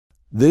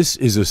This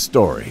is a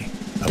story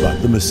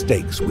about the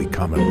mistakes we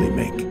commonly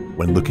make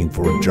when looking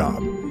for a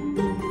job.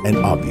 And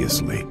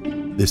obviously,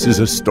 this is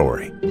a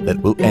story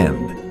that will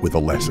end with a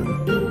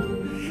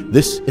lesson.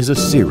 This is a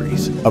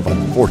series of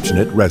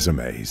unfortunate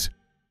resumes.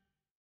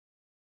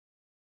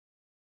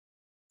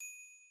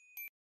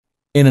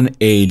 In an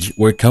age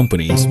where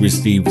companies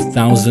receive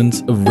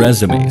thousands of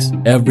resumes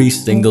every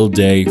single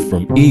day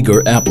from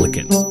eager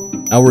applicants,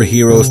 our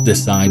heroes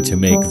decide to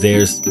make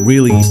theirs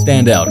really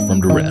stand out from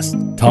the rest.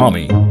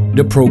 Tommy,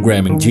 the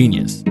programming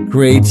genius,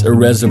 creates a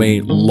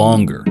resume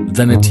longer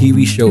than a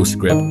TV show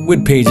script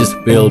with pages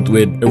filled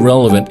with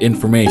irrelevant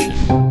information.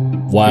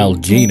 While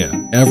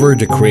Gina, ever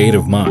the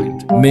creative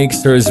mind,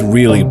 makes hers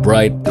really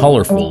bright,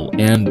 colorful,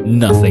 and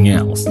nothing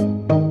else.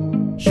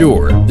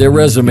 Sure, their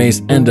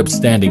resumes end up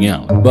standing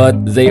out,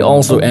 but they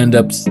also end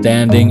up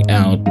standing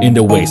out in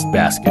the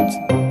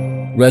wastebasket.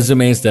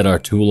 Resumes that are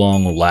too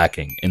long or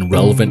lacking in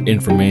relevant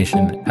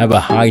information have a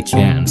high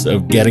chance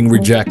of getting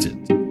rejected.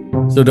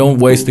 So don't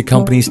waste the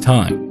company's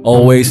time.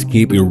 Always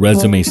keep your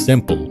resume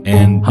simple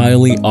and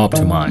highly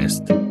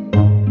optimized.